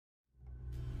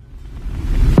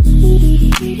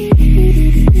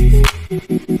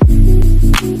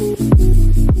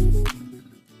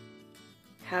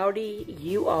Howdy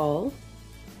you all.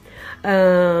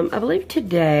 I believe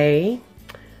today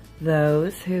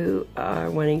those who are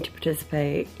wanting to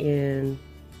participate in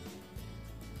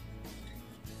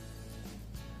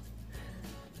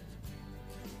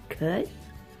cut.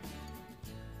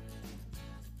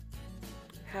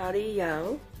 Howdy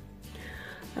y'all.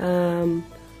 I'm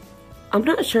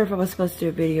not sure if I was supposed to do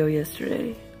a video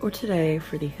yesterday or today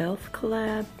for the health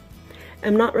collab.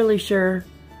 I'm not really sure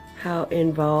how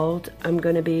involved I'm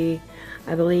going to be.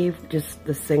 I believe just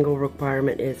the single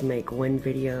requirement is make one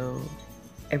video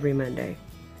every Monday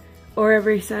or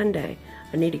every Sunday.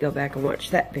 I need to go back and watch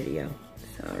that video.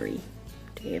 Sorry,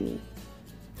 Tammy.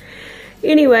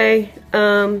 Anyway,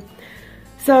 so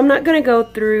I'm not going to go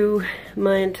through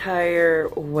my entire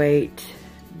weight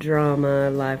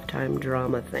drama, lifetime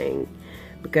drama thing,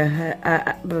 because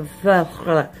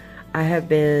I have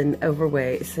been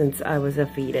overweight since I was a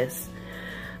fetus.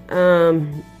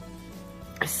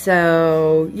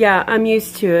 So yeah, I'm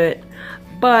used to it,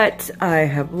 but I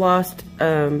have lost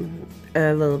a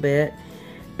little bit,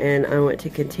 and I want to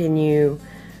continue,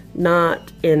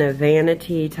 not in a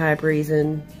vanity type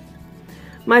reason.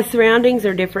 My surroundings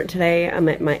are different today. I'm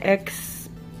at my ex's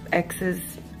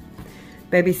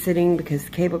babysitting because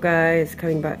the cable guy is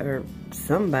coming by, or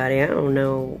somebody, I don't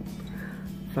know,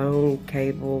 phone,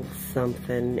 cable,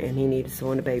 something, and he needed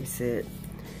someone to babysit.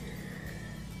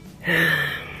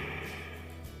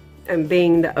 And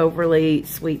being the overly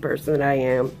sweet person that I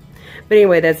am. But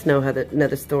anyway, that's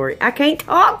another story. I can't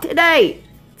talk today.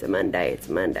 It's a Monday. It's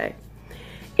a Monday.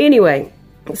 Anyway,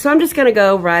 so I'm just going to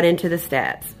go right into the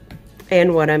stats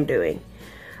and what I'm doing.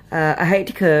 I hate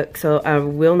to cook, so I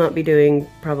will not be doing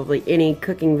probably any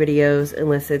cooking videos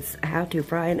unless it's how to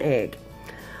fry an egg.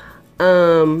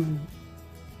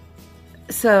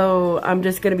 So I'm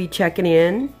just going to be checking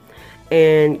in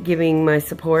and giving my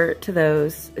support to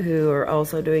those who are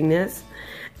also doing this,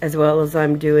 as well as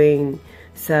I'm doing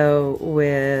so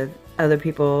with other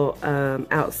people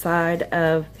inside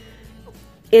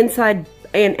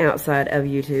and outside of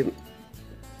YouTube.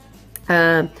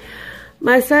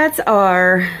 My stats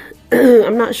are,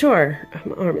 I'm not sure.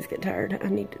 My arm is getting tired. I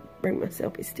need to bring my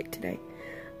selfie stick today.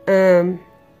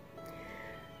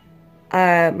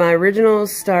 My original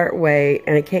start weight,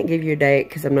 and I can't give you a date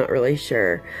because I'm not really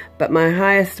sure, but my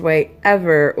highest weight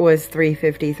ever was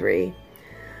 353.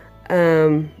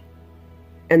 And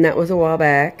that was a while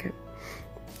back.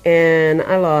 And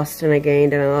I lost and I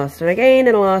gained and I lost and I gained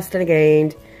and I lost and I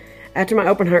gained. After my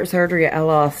open heart surgery, I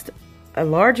lost a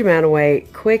large amount of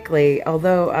weight quickly,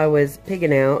 although I was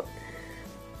pigging out.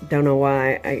 Don't know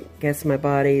why. I guess my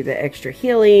body, the extra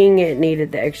healing, it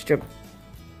needed the extra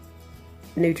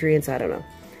nutrients, I don't know.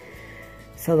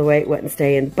 So the weight wasn't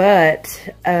staying. But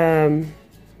my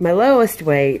lowest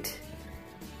weight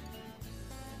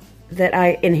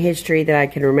in history that I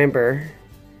can remember,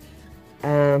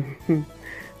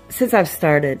 since I've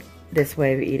started this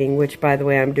way of eating, which by the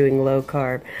way, I'm doing low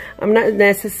carb. I'm not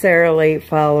necessarily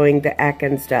following the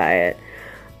Atkins diet,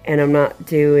 and I'm not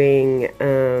doing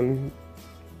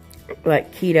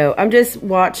like keto. I'm just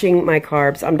watching my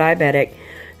carbs. I'm diabetic,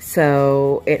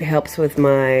 so it helps with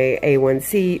my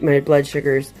A1C, my blood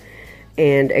sugars,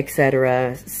 and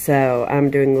etc. So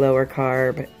I'm doing lower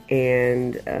carb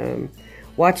and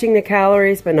watching the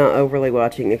calories, but not overly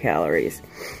watching the calories.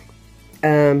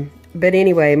 But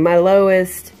anyway, my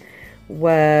lowest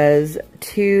was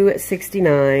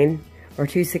 269 or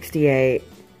 268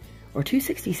 or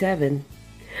 267.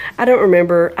 I don't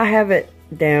remember. I have it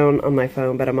down on my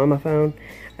phone, but I'm on my phone.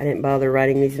 I didn't bother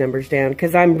writing these numbers down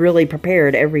because I'm really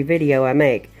prepared every video I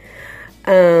make.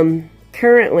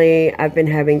 Currently, I've been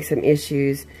having some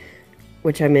issues,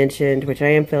 which I mentioned, which I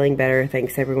am feeling better.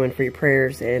 Thanks everyone for your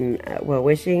prayers and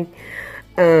well-wishing.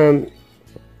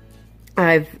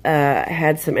 I've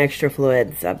had some extra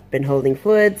fluids. I've been holding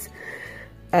fluids.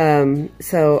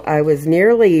 So I was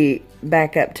nearly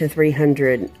back up to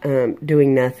 300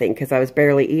 doing nothing because I was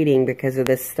barely eating because of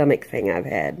this stomach thing I've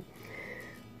had.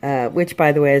 Which,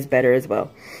 by the way, is better as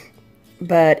well.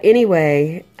 But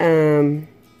anyway,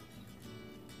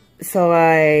 so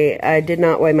I did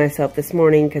not weigh myself this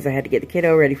morning because I had to get the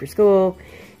kiddo ready for school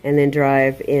and then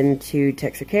drive into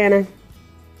Texarkana.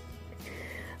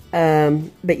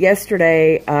 But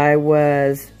yesterday I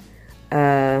was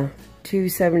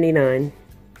 279.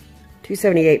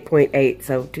 278.8,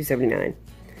 so 279.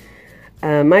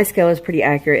 My scale is pretty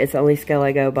accurate. It's the only scale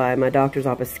I go by. My doctor's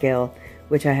office scale,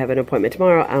 which I have an appointment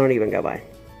tomorrow, I don't even go by.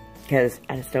 Because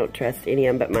I just don't trust any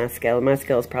of them but my scale. My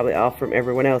scale is probably off from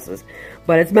everyone else's.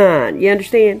 But it's mine. You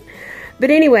understand? But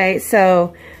anyway,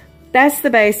 so that's the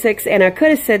basics, and I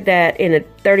could have said that in a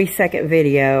 30-second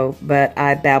video, but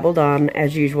I babbled on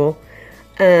as usual.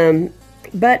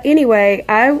 But anyway,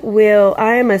 I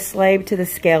am a slave to the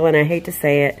scale, and I hate to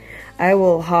say it. I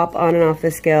will hop on and off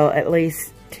the scale at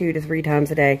least 2 to 3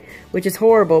 times a day, which is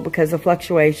horrible because of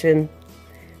fluctuation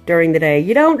during the day.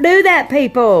 You don't do that,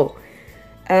 people!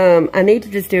 I need to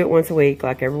just do it once a week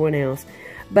like everyone else.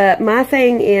 But my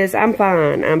thing is, I'm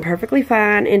fine. I'm perfectly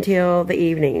fine until the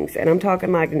evenings. And I'm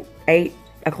talking like 8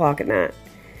 o'clock at night.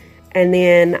 And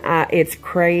then it's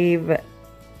carb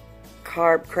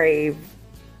crave,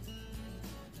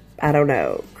 I don't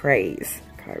know, craze.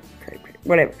 Carb crave,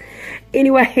 whatever.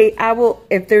 Anyway, I will,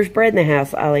 if there's bread in the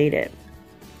house, I'll eat it.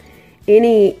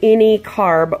 Any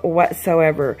carb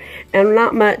whatsoever. And I'm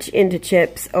not much into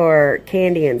chips or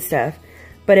candy and stuff.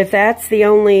 But if that's the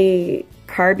only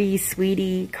carby,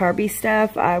 sweetie, carby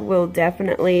stuff, I will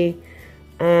definitely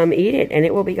eat it, and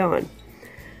it will be gone.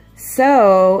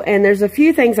 So, and there's a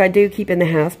few things I do keep in the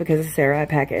house because of Sarah. I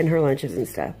pack it in her lunches and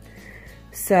stuff.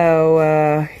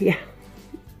 So, yeah,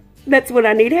 that's when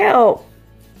I need help,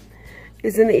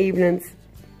 is in the evenings.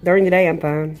 During the day, I'm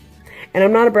fine. And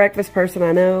I'm not a breakfast person,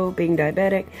 I know, being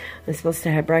diabetic. I'm supposed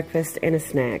to have breakfast and a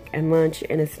snack, and lunch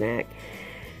and a snack.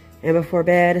 And before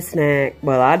bed, a snack.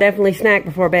 Well, I definitely snack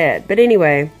before bed. But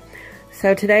anyway,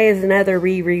 so today is another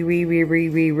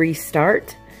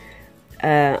restart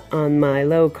on my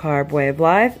low-carb way of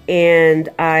life. And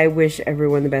I wish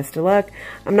everyone the best of luck.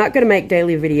 I'm not going to make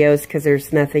daily videos because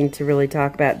there's nothing to really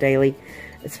talk about daily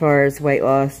as far as weight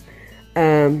loss.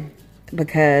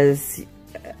 Because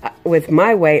with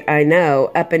my weight, I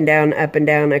know up and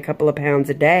down a couple of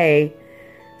pounds a day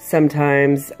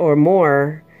sometimes or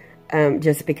more.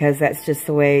 Just because that's just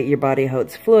the way your body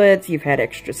holds fluids. You've had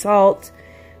extra salt.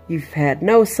 You've had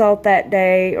no salt that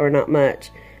day, or not much.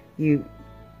 You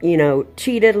know,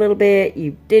 cheated a little bit.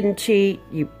 You didn't cheat.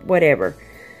 Whatever.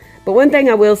 But one thing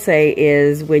I will say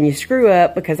is when you screw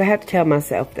up, because I have to tell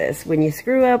myself this, when you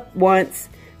screw up once,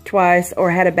 twice, or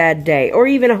had a bad day, or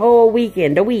even a whole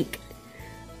weekend, a week,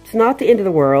 it's not the end of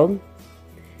the world.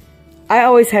 I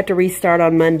always have to restart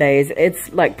on Mondays.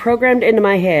 It's like programmed into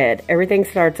my head. Everything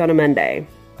starts on a Monday.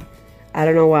 I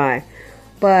don't know why.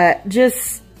 But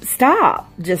just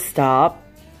stop. Just stop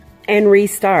and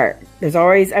restart. There's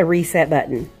always a reset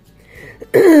button.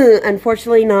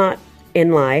 Unfortunately, not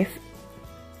in life.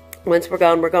 Once we're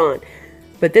gone, we're gone.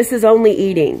 But this is only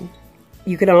eating.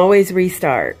 You can always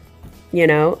restart, you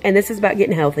know. And this is about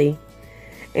getting healthy.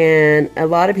 And a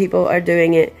lot of people are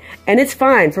doing it. And it's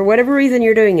fine. For whatever reason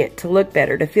you're doing it. To look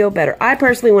better. To feel better. I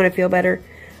personally want to feel better.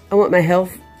 I want my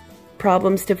health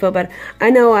problems to feel better. I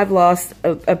know I've lost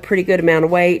a pretty good amount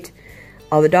of weight.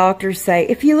 All the doctors say,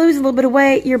 if you lose a little bit of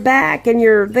weight, you're back. And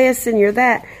you're this and you're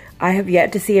that. I have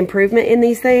yet to see improvement in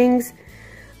these things.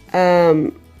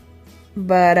 But,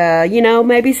 you know,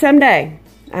 maybe someday.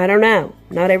 I don't know.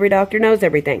 Not every doctor knows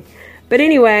everything. But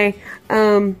anyway,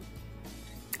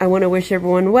 I want to wish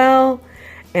everyone well,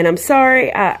 and I'm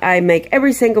sorry I make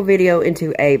every single video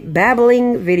into a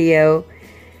babbling video.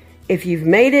 If you've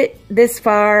made it this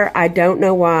far, I don't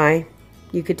know why.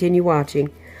 You continue watching.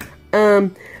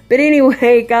 But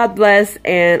anyway, God bless,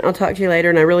 and I'll talk to you later,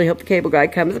 and I really hope the cable guy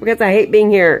comes because I hate being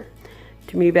here.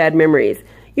 Too many bad memories.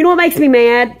 You know what makes me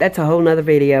mad? That's a whole nother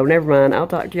video. Never mind. I'll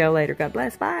talk to y'all later. God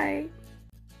bless. Bye.